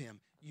receive him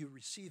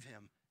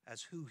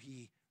as who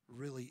he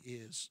really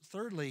is.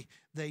 Thirdly,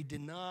 they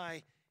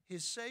deny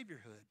his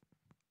Saviorhood.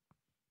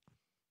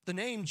 The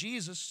name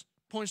Jesus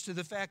points to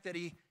the fact that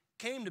he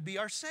came to be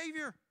our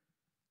Savior.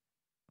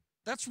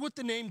 That's what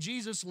the name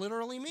Jesus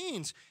literally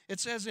means. It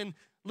says in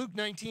Luke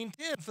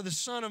 19:10, for the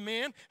Son of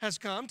Man has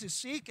come to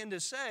seek and to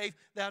save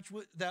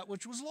that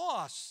which was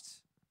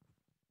lost.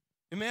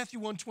 In Matthew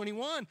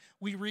 1:21,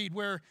 we read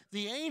where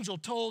the angel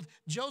told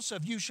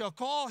Joseph, you shall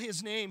call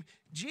his name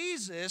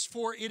Jesus,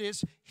 for it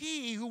is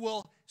he who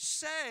will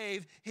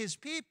save his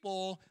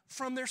people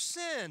from their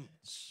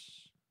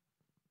sins.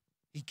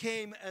 He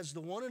came as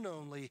the one and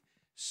only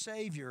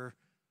Savior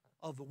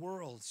of the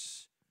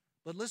worlds.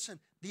 But listen,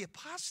 the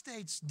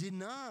apostates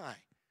deny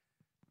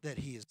that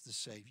he is the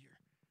Savior.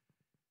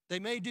 They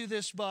may do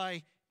this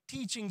by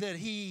teaching that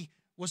he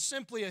was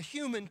simply a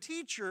human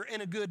teacher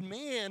and a good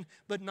man,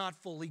 but not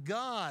fully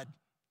God.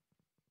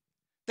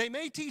 They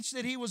may teach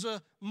that he was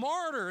a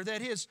martyr,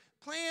 that his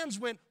plans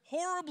went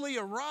horribly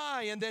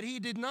awry, and that he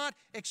did not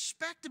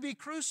expect to be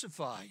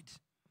crucified.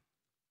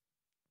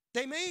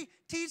 They may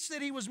teach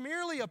that he was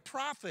merely a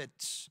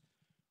prophet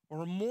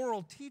or a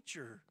moral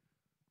teacher,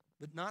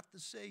 but not the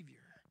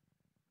Savior.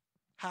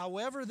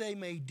 However they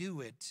may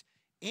do it,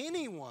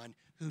 anyone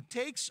who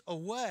takes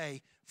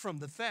away from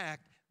the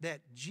fact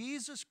that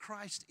Jesus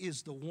Christ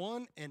is the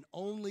one and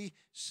only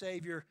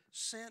Savior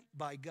sent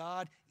by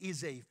God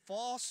is a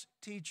false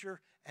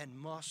teacher and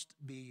must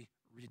be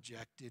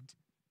rejected.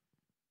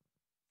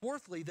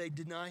 Fourthly, they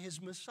deny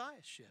his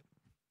messiahship.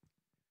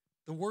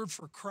 The word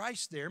for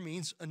Christ there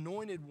means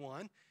anointed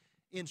one.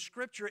 In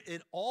Scripture,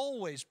 it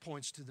always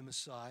points to the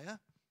Messiah.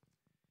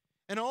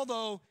 And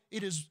although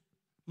it is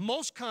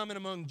most common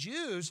among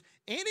Jews,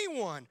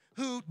 anyone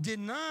who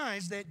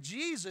denies that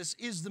Jesus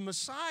is the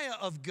Messiah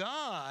of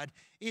God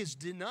is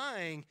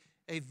denying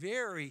a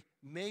very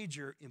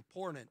major,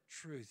 important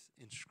truth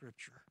in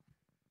Scripture.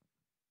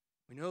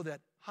 We know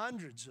that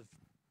hundreds of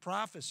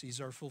prophecies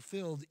are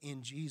fulfilled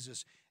in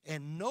Jesus,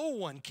 and no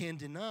one can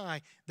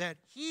deny that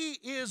he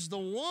is the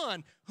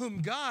one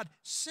whom God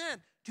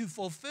sent to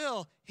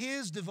fulfill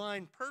his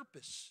divine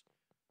purpose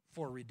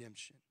for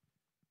redemption.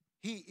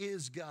 He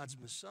is God's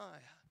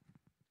Messiah.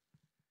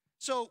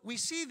 So we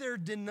see their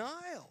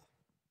denial.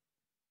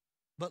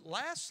 But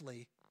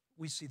lastly,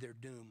 we see their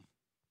doom.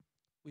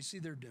 We see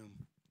their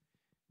doom.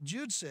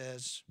 Jude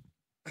says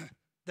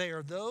they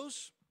are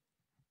those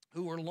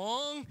who were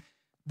long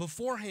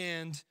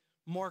beforehand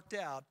marked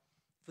out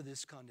for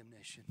this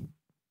condemnation.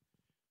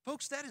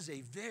 Folks, that is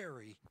a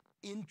very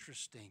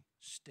interesting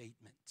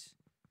statement.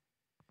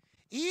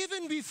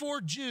 Even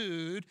before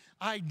Jude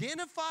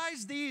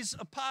identifies these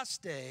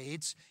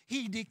apostates,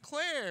 he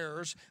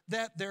declares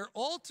that their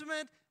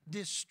ultimate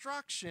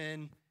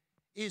destruction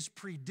is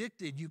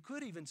predicted. You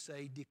could even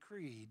say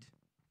decreed.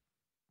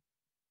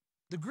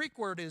 The Greek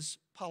word is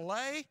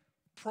pale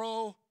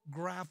pro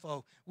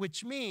grapho,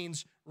 which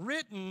means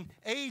written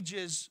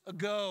ages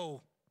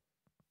ago.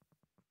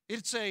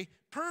 It's a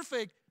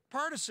perfect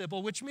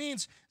participle, which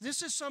means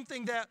this is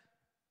something that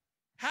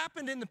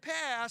happened in the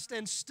past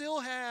and still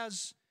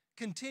has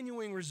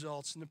continuing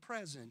results in the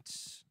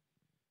present.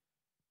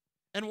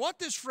 And what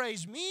this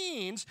phrase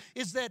means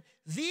is that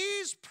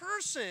these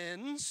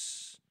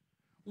persons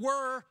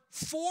were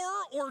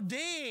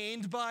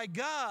foreordained by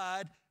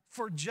God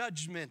for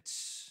judgment.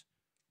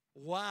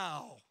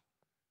 Wow.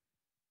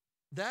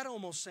 That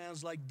almost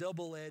sounds like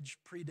double-edged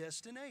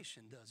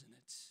predestination, doesn't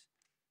it?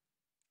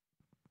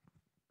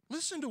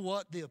 Listen to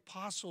what the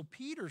Apostle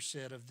Peter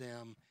said of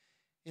them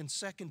in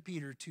 2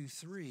 Peter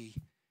 2:3.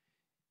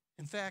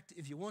 In fact,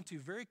 if you want to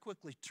very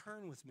quickly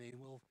turn with me,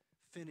 we'll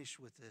finish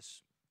with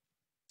this.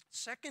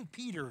 2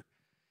 Peter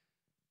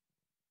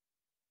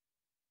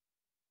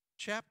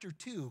chapter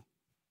 2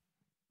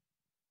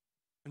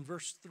 and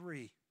verse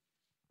 3.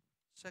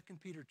 2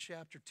 Peter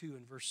chapter 2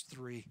 and verse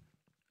 3.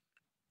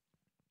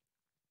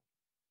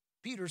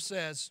 Peter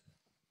says,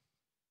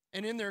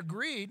 and in their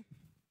greed,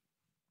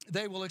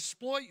 they will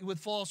exploit you with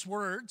false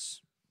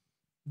words.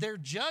 Their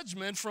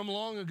judgment from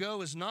long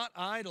ago is not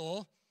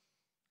idle,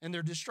 and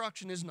their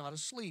destruction is not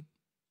asleep.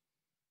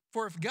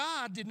 For if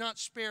God did not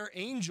spare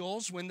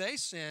angels when they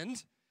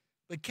sinned,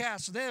 but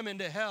cast them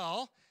into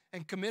hell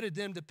and committed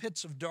them to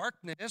pits of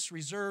darkness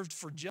reserved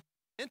for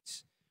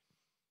judgment,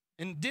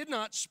 and did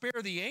not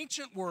spare the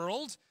ancient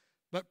world,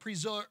 but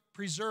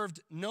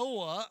preserved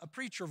Noah, a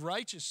preacher of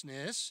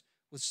righteousness,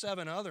 with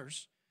 7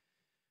 others,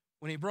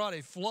 when he brought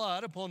a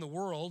flood upon the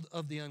world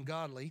of the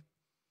ungodly.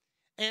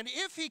 And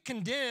if he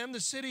condemned the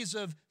cities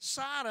of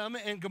Sodom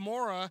and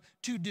Gomorrah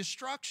to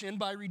destruction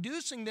by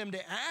reducing them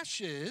to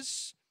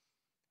ashes,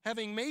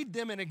 having made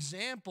them an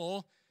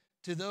example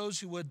to those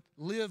who would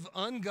live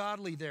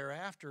ungodly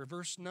thereafter.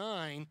 Verse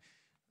 9,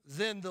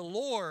 then the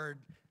Lord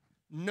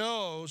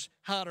knows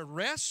how to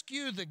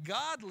rescue the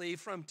godly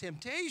from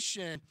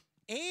temptation,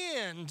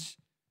 and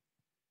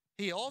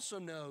he also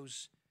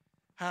knows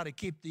how to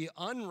keep the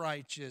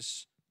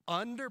unrighteous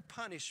under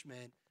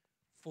punishment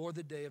for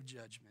the day of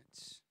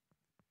judgment.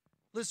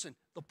 Listen,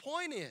 the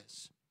point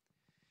is,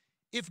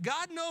 if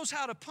God knows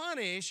how to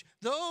punish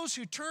those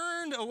who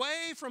turned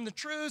away from the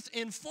truth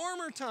in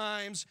former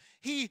times,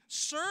 he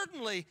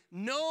certainly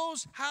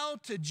knows how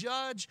to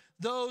judge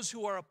those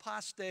who are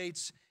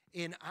apostates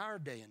in our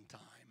day and time,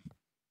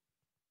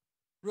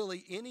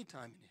 really any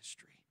time in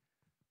history.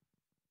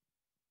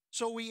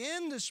 So we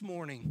end this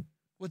morning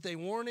with a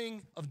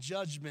warning of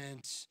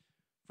judgment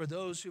for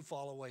those who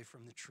fall away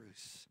from the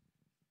truth.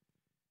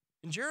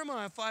 In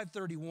Jeremiah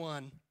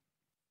 5:31,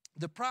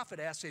 the prophet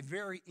asks a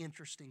very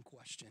interesting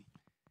question.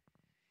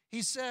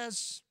 He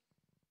says,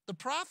 the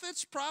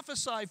prophets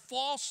prophesy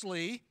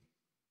falsely,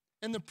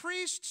 and the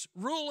priests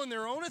rule in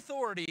their own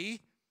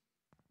authority,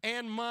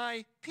 and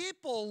my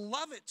people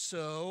love it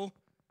so,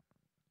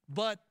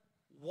 but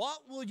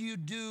what will you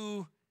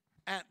do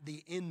at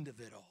the end of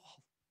it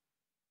all?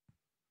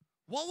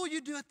 What will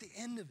you do at the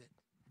end of it?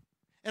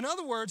 In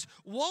other words,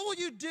 what will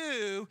you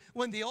do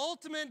when the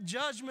ultimate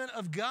judgment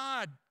of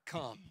God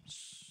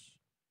comes?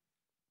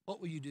 What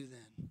will you do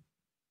then?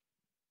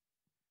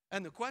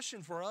 And the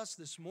question for us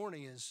this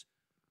morning is,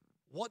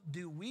 what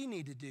do we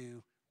need to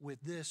do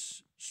with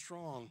this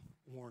strong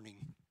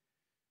warning?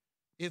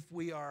 If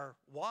we are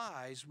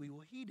wise, we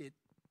will heed it.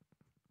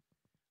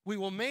 We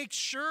will make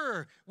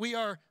sure we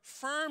are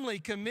firmly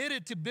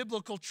committed to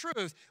biblical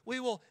truth. We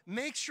will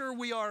make sure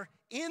we are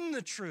in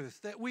the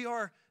truth, that we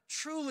are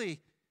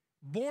truly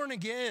born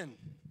again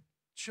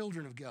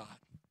children of God.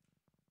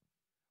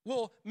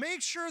 We'll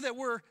make sure that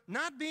we're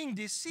not being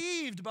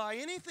deceived by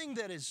anything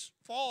that is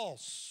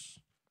false,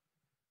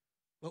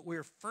 but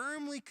we're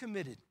firmly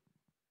committed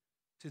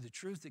to the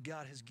truth that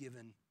God has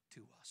given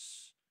to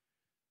us.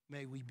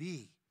 May we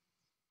be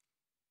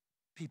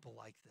people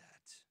like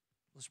that.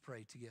 Let's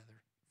pray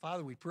together.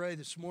 Father, we pray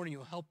this morning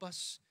you'll help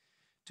us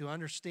to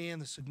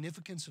understand the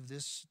significance of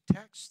this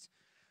text.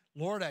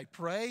 Lord, I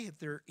pray if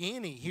there are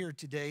any here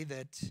today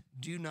that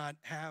do not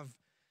have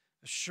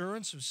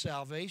assurance of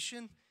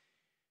salvation,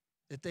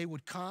 that they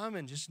would come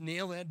and just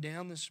nail that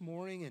down this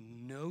morning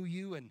and know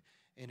you and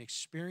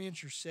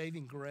experience your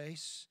saving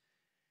grace.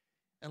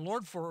 And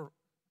Lord, for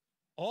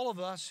all of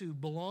us who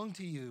belong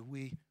to you,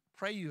 we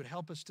pray you would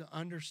help us to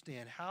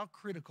understand how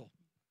critical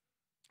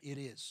it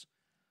is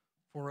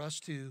for us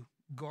to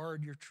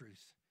guard your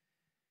truth.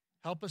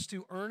 Help us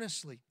to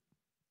earnestly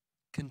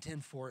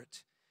contend for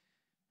it,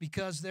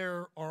 because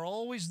there are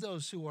always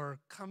those who are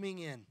coming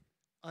in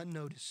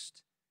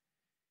unnoticed,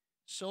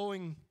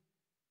 sowing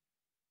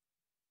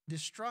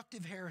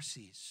destructive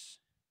heresies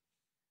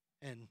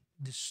and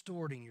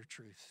distorting your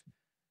truth.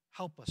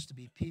 Help us to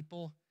be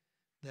people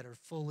that are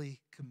fully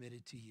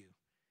committed to you.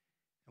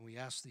 And we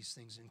ask these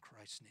things in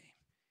Christ's name.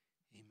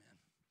 Amen.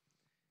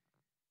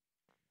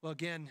 Well,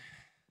 again,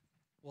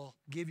 we'll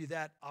give you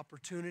that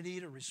opportunity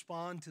to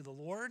respond to the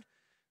Lord.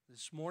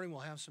 This morning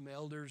we'll have some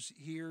elders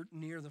here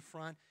near the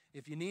front.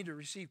 If you need to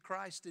receive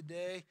Christ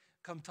today,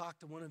 come talk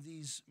to one of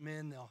these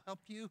men. They'll help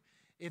you.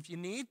 If you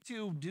need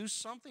to do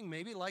something,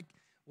 maybe like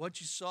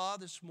what you saw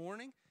this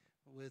morning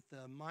with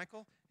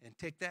Michael, and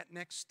take that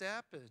next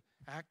step, an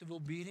act of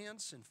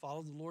obedience, and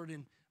follow the Lord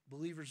in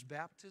believer's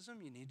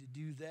baptism, you need to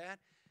do that.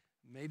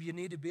 Maybe you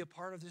need to be a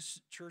part of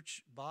this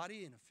church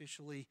body and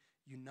officially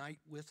unite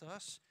with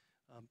us.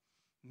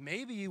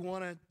 Maybe you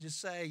want to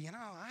just say,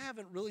 I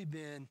haven't really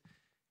been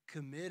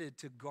committed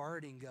to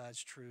guarding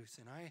God's truth,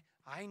 and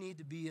I need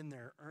to be in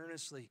there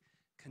earnestly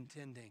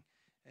contending.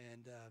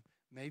 And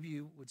maybe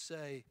you would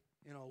say,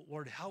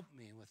 Lord, help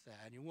me with that.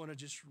 And you want to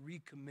just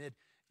recommit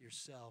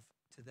yourself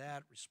to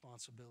that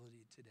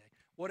responsibility today.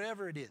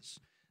 Whatever it is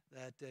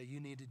that you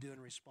need to do in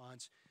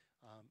response,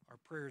 our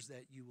prayers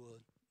that you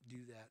will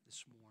do that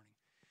this morning.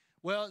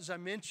 Well, as I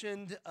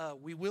mentioned,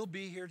 we will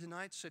be here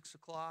tonight, 6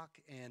 o'clock,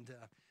 and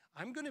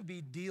I'm going to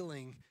be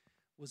dealing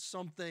with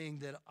something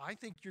that I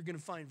think you're going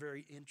to find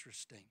very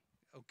interesting,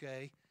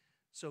 okay?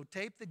 So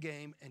tape the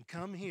game and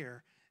come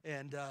here,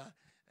 and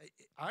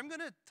I'm going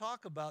to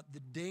talk about the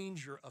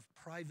danger of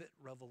private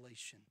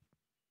revelation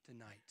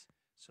tonight.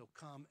 So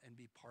come and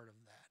be part of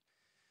that.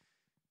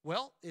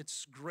 Well,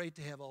 it's great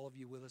to have all of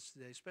you with us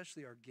today,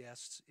 especially our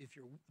guests. If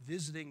you're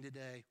visiting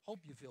today, hope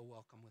you feel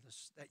welcome with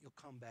us, that you'll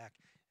come back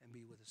and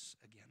be with us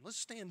again. Let's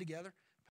stand together.